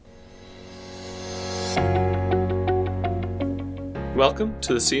Welcome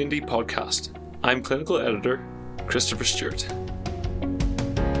to the C&D podcast. I'm clinical editor Christopher Stewart.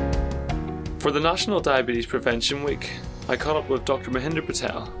 For the National Diabetes Prevention Week, I caught up with Dr. Mahinder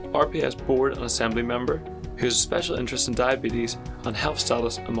Patel, RPS board and assembly member, who has a special interest in diabetes and health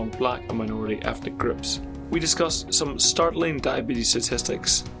status among black and minority ethnic groups. We discussed some startling diabetes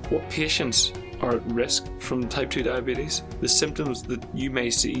statistics, what patients are at risk from type 2 diabetes, the symptoms that you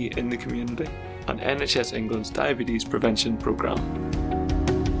may see in the community, and NHS England's diabetes prevention programme.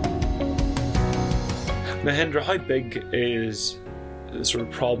 Mahinder, how big is the sort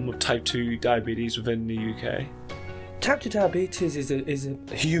of problem of type 2 diabetes within the UK? Type 2 diabetes is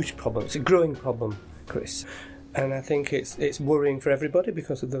a huge problem. It's a growing problem, Chris. And I think it's worrying for everybody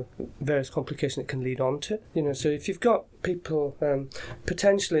because of the various complications it can lead on to. So if you've got people,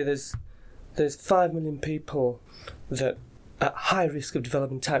 potentially there's 5 million people that are at high risk of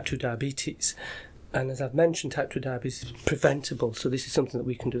developing type 2 diabetes. And as I've mentioned, type 2 diabetes is preventable, so this is something that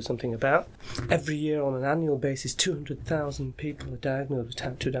we can do something about. Every year on an annual basis, 200,000 people are diagnosed with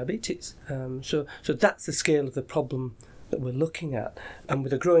type 2 diabetes. So that's the scale of the problem that we're looking at. And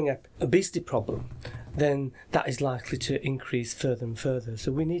with a growing obesity problem, then that is likely to increase further and further.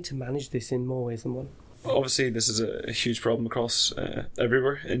 So we need to manage this in more ways than one. Obviously, this is a huge problem across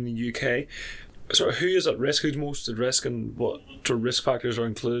everywhere in the UK. So who is at risk? Who's most at risk, and what sort of risk factors are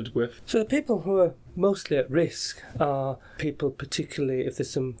included with? So the people who are mostly at risk are people, particularly if there's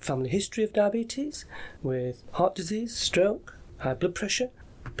some family history of diabetes, with heart disease, stroke, high blood pressure,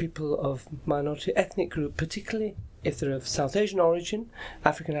 people of minority ethnic group, particularly if they're of South Asian origin,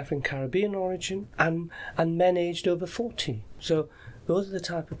 African Caribbean origin, and men aged over 40. So those are the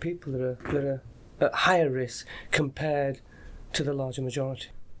type of people that are at higher risk compared to the larger majority.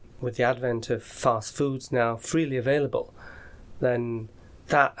 With the advent of fast foods now freely available, then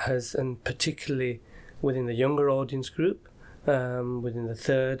that has, and particularly within the younger audience group, within the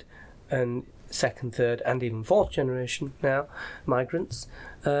second, third, and even fourth generation now, migrants,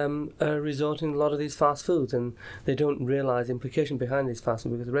 are resorting to a lot of these fast foods, and they don't realise the implication behind these fast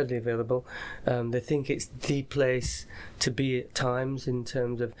foods because they're readily available. They think it's the place to be at times in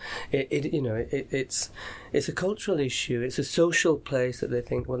terms of it's a cultural issue. It's a social place that they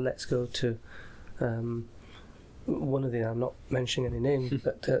think, well, let's go to one of the, I'm not mentioning any names,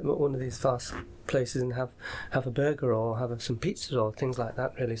 but one of these fast places and have a burger or have some pizzas or things like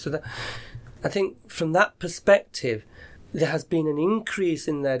that, really. So that, I think from that perspective, there has been an increase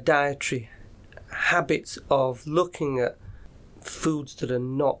in their dietary habits of looking at foods that are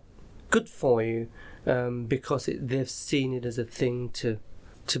not good for you because they've seen it as a thing to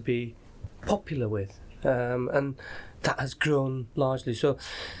be popular with. And that has grown largely. So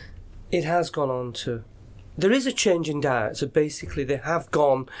it has gone on to... There is a change in diet. So basically they have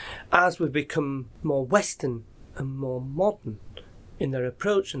gone, as we've become more Western and more modern in their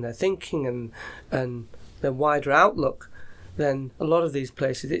approach and their thinking and their wider outlook, then a lot of these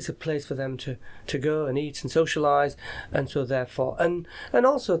places, it's a place for them to go and eat and socialise, and so therefore, and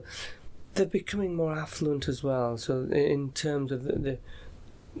also they're becoming more affluent as well. So in terms of the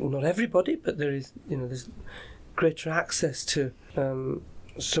not everybody, but there's greater access to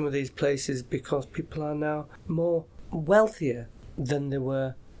some of these places because people are now more wealthier than they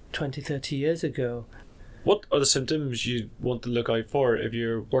were 20, 30 years ago. What are the symptoms you want to look out for if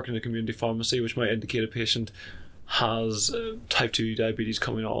you're working in a community pharmacy, which might indicate a patient has type 2 diabetes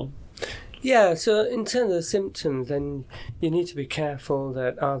coming on? Yeah, so in terms of the symptoms, then you need to be careful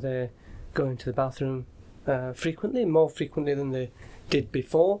that are they going to the bathroom frequently, more frequently than they did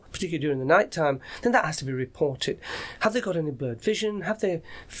before, particularly during the night time, then that has to be reported. Have they got any blurred vision? Have they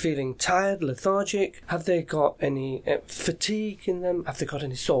feeling tired, lethargic? Have they got any fatigue in them? Have they got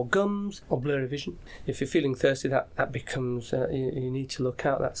any sore gums or blurry vision? If you're feeling thirsty, that becomes, you need to look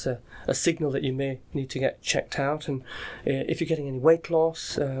out. That's a signal that you may need to get checked out. And if you're getting any weight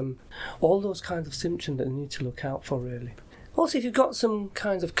loss, all those kinds of symptoms that you need to look out for, really. Also, if you've got some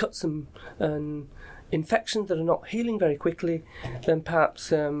kinds of cuts and infections that are not healing very quickly, then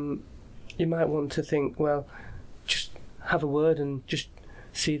perhaps you might want to think, well, just have a word and just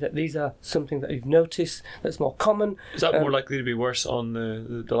see that these are something that you've noticed that's more common. Is that more likely to be worse on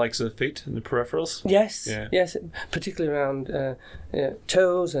the likes of the feet and the peripherals? Yes, yes, particularly around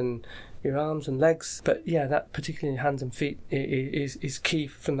toes and your arms and legs. But yeah, that particularly in hands and feet is key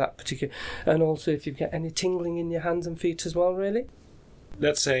from that particular. And also if you get any tingling in your hands and feet as well, really.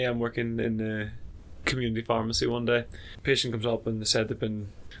 Let's say I'm working in a community pharmacy one day. A patient comes up and they said they've been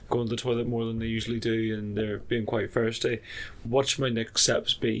going to the toilet more than they usually do and they're being quite thirsty. What should my next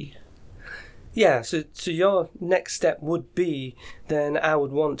steps be? Yeah, so your next step would be, then I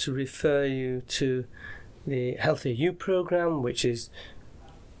would want to refer you to the Healthier You program, which is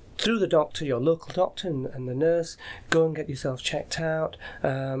through the doctor, your local doctor and the nurse. Go and get yourself checked out,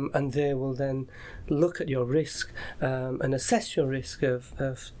 and they will then look at your risk and assess your risk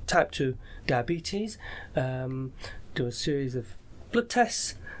of type 2 diabetes, do a series of blood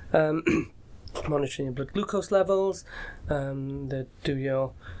tests, monitoring your blood glucose levels, they do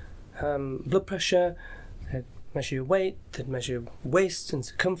your blood pressure, they measure your weight, they measure your waist and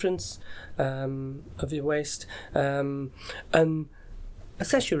circumference of your waist, and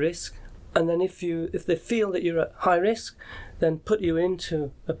assess your risk. And then if they feel that you're at high risk, then put you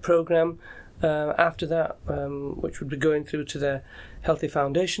into a program after that, which would be going through to their Healthy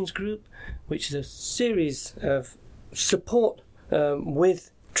Foundations group, which is a series of support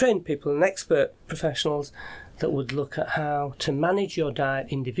with trained people and expert professionals that would look at how to manage your diet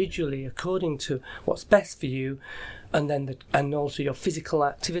individually according to what's best for you, and then and also your physical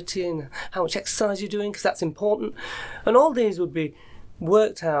activity and how much exercise you're doing, because that's important. And all these would be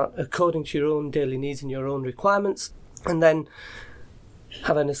worked out according to your own daily needs and your own requirements, and then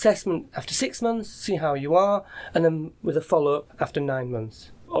have an assessment after 6 months, see how you are, and then with a follow-up after 9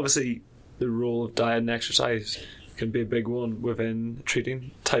 months. Obviously, the role of diet and exercise can be a big one within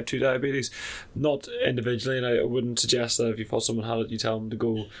treating type 2 diabetes. Not individually, and I wouldn't suggest that if you thought someone had it, you tell them to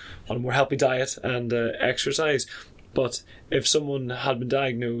go on a more healthy diet and exercise. But if someone had been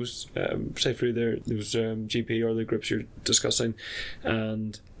diagnosed, say through their GP or the groups you're discussing,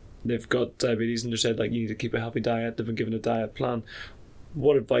 and they've got diabetes and they're said, like, you need to keep a healthy diet, they've been given a diet plan,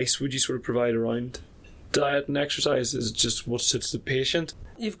 what advice would you sort of provide around diet and exercise? Is it just what suits the patient?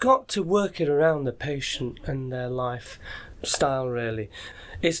 You've got to work it around the patient and their lifestyle, really.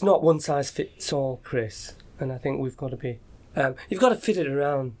 It's not one size fits all, Chris, and I think we've got to be... you've got to fit it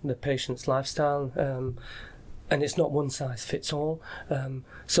around the patient's lifestyle, and it's not one size fits all.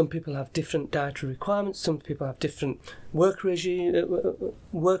 Some people have different dietary requirements. Some people have different work routines.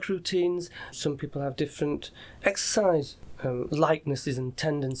 Some people have different exercise likenesses and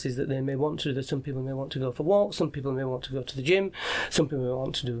tendencies that they may want to do. Some people may want to go for walks. Some people may want to go to the gym. Some people may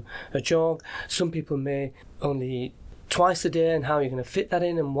want to do a jog. Some people may only eat twice a day, and how are you going to fit that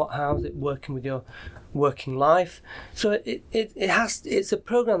in, and how is it working with your working life? So it's a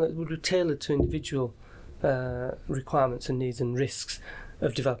program that would be tailored to individual requirements and needs and risks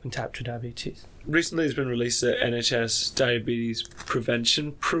of developing type 2 diabetes. Recently there's been released the NHS Diabetes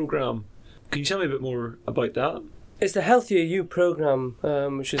Prevention Programme. Can you tell me a bit more about that? It's the Healthier You programme,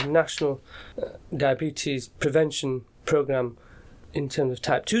 which is a national diabetes prevention programme in terms of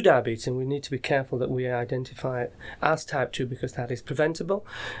type 2 diabetes, and we need to be careful that we identify it as type 2 because that is preventable,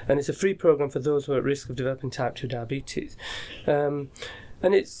 and it's a free programme for those who are at risk of developing type 2 diabetes. And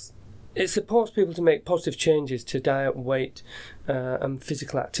it supports people to make positive changes to diet, weight and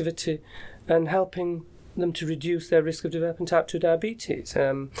physical activity, and helping them to reduce their risk of developing type 2 diabetes.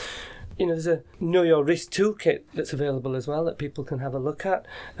 There's a Know Your Risk toolkit that's available as well that people can have a look at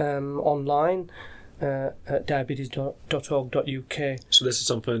online at diabetes.org.uk. So this is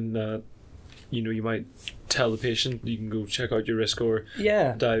something that you might tell the patient you can go check out your risk, or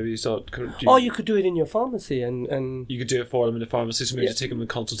diabetes. Or you could do it in your pharmacy, and you could do it for them in the pharmacy. So maybe just take them a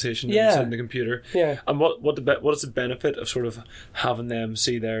consultation in the computer. Yeah. And what is the benefit of sort of having them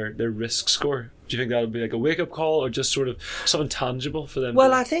see their risk score? Do you think that would be like a wake up call, or just sort of something tangible for them?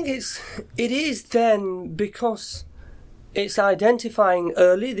 Well, I think it is then, because it's identifying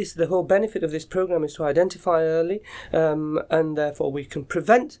early. This the whole benefit of this program is to identify early, and therefore we can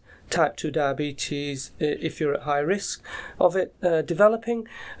prevent type 2 diabetes if you're at high risk of it developing.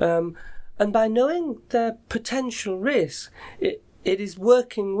 And by knowing their potential risk, it is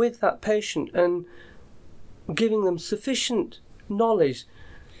working with that patient and giving them sufficient knowledge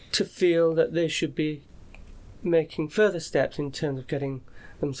to feel that they should be making further steps in terms of getting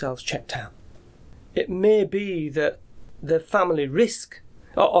themselves checked out. It may be that the family risk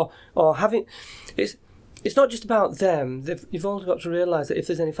or having... It's not just about them. You've also got to realise that if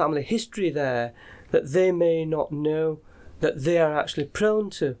there's any family history there, that they may not know that they are actually prone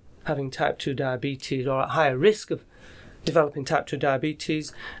to having type 2 diabetes or at higher risk of developing type 2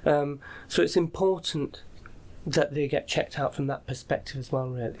 diabetes. So it's important that they get checked out from that perspective as well,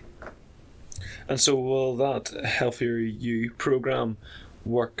 really. And so will that Healthier You programme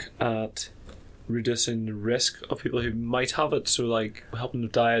work at reducing the risk of people who might have it, so like helping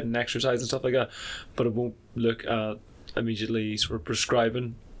with diet and exercise and stuff like that, but it won't look at immediately sort of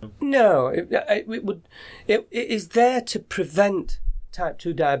prescribing? No, it is there to prevent type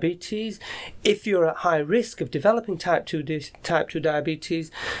 2 diabetes. If you're at high risk of developing type 2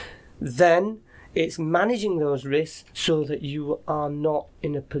 diabetes, then it's managing those risks so that you are not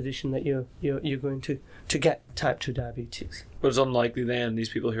in a position that you're going to get type 2 diabetes. But it's unlikely then these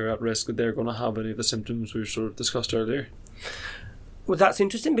people who are at risk that they're going to have any of the symptoms we sort of discussed earlier. Well, that's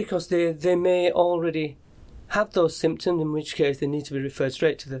interesting because they may already have those symptoms, in which case they need to be referred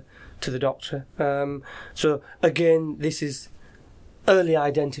straight to the doctor. So again, this is early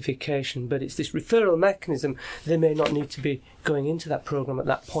identification, but it's this referral mechanism. They may not need to be going into that program at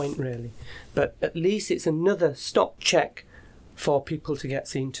that point, really, but at least it's another stop check for people to get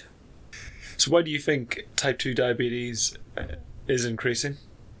seen to. So why do you think type 2 diabetes is increasing?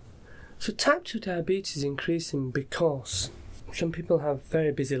 So type 2 diabetes is increasing because some people have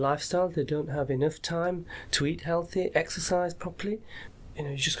very busy lifestyle. They don't have enough time to eat healthy, exercise properly.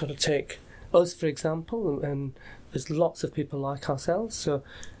 You just got to take us, for example, and there's lots of people like ourselves, so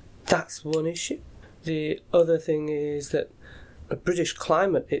that's one issue. The other thing is that a British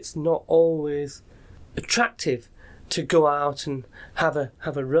climate, it's not always attractive to go out and have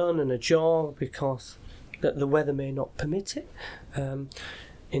a run and a jog because the weather may not permit it.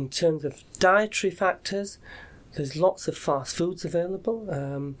 In terms of dietary factors, there's lots of fast foods available,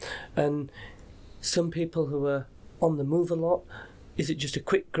 and some people who are on the move a lot, is it just a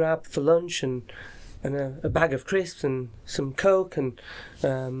quick grab for lunch and a bag of crisps and some Coke and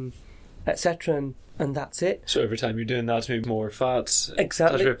etc. and that's it. So every time you're doing that, it's maybe more fats,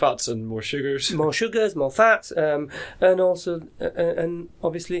 exactly, saturated fats and more sugars, more fats, and also and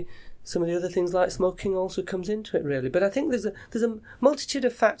obviously some of the other things like smoking also comes into it, really. But I think there's a multitude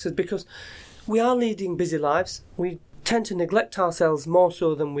of factors because we are leading busy lives. We tend to neglect ourselves more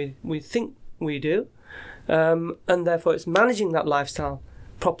so than we think we do, and therefore it's managing that lifestyle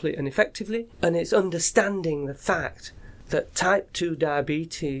properly and effectively, and it's understanding the fact that type 2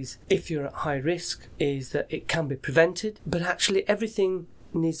 diabetes, if you're at high risk, is that it can be prevented, but actually everything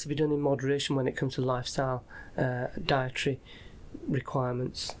needs to be done in moderation when it comes to lifestyle, dietary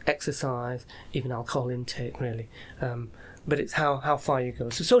requirements, exercise, even alcohol intake, really. But it's how far you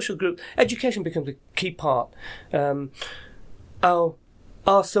go. So social group education becomes a key part.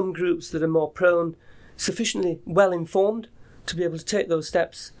 Are some groups that are more prone sufficiently well informed to be able to take those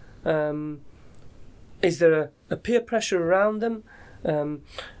steps? Is there a peer pressure around them?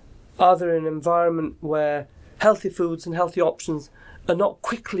 Are there an environment where healthy foods and healthy options are not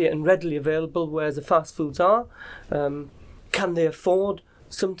quickly and readily available, whereas the fast foods are? Can they afford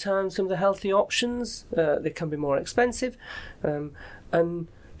sometimes some of the healthy options? They can be more expensive. And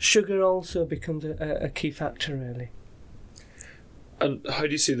sugar also becomes a key factor, really. And how do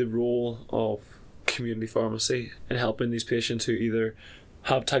you see the role of community pharmacy in helping these patients who either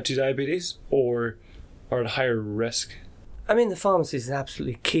have type 2 diabetes or are at higher risk? I mean, the pharmacy is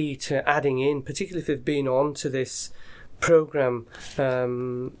absolutely key to adding in, particularly if they've been on to this programme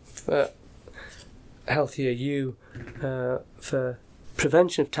for Healthier You for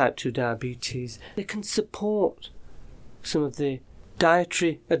prevention of type 2 diabetes. They can support some of the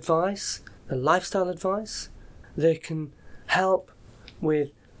dietary advice, the lifestyle advice. They can help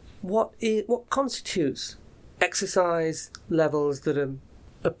with what constitutes exercise levels that are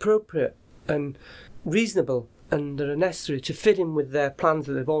appropriate and reasonable and that are necessary to fit in with their plans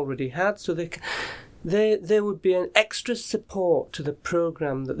that they've already had, so there would be an extra support to the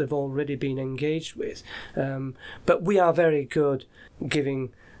programme that they've already been engaged with. But we are very good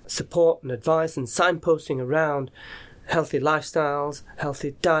giving support and advice and signposting around healthy lifestyles,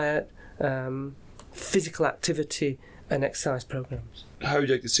 healthy diet, physical activity and exercise programmes. How would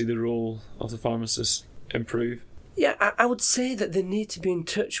you like to see the role of the pharmacist improve? Yeah, I would say that they need to be in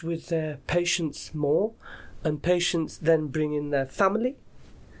touch with their patients more, and patients then bring in their family,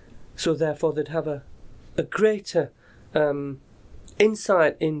 so therefore they'd have a greater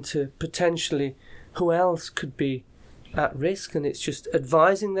insight into potentially who else could be at risk, and it's just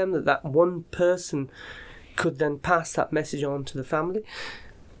advising them that one person could then pass that message on to the family.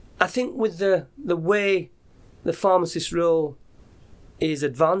 I think with the way the pharmacist's role is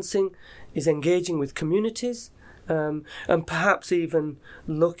advancing, is engaging with communities, and perhaps even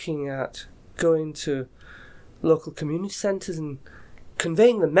looking at going to local community centres and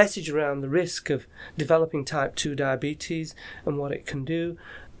conveying the message around the risk of developing type 2 diabetes and what it can do,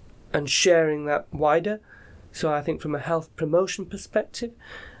 and sharing that wider. So I think from a health promotion perspective,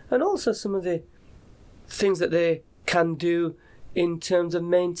 and also some of the things that they can do in terms of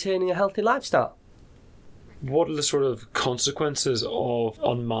maintaining a healthy lifestyle. What are the sort of consequences of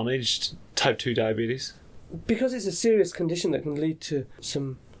unmanaged type 2 diabetes? Because it's a serious condition that can lead to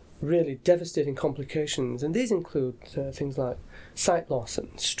some really devastating complications, and these include things like sight loss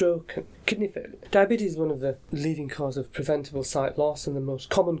and stroke and kidney failure. Diabetes is one of the leading causes of preventable sight loss and the most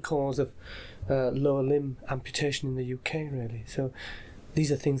common cause of lower limb amputation in the UK, really. So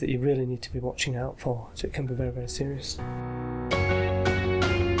these are things that you really need to be watching out for, so it can be very, very serious.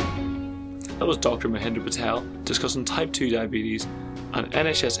 That was Dr. Mahinder Patel discussing type 2 diabetes and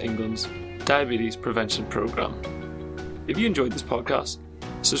NHS England's Diabetes Prevention Programme. If you enjoyed this podcast,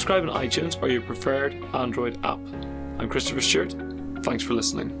 subscribe on iTunes or your preferred Android app. I'm Christopher Stewart. Thanks for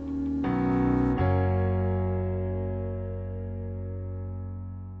listening.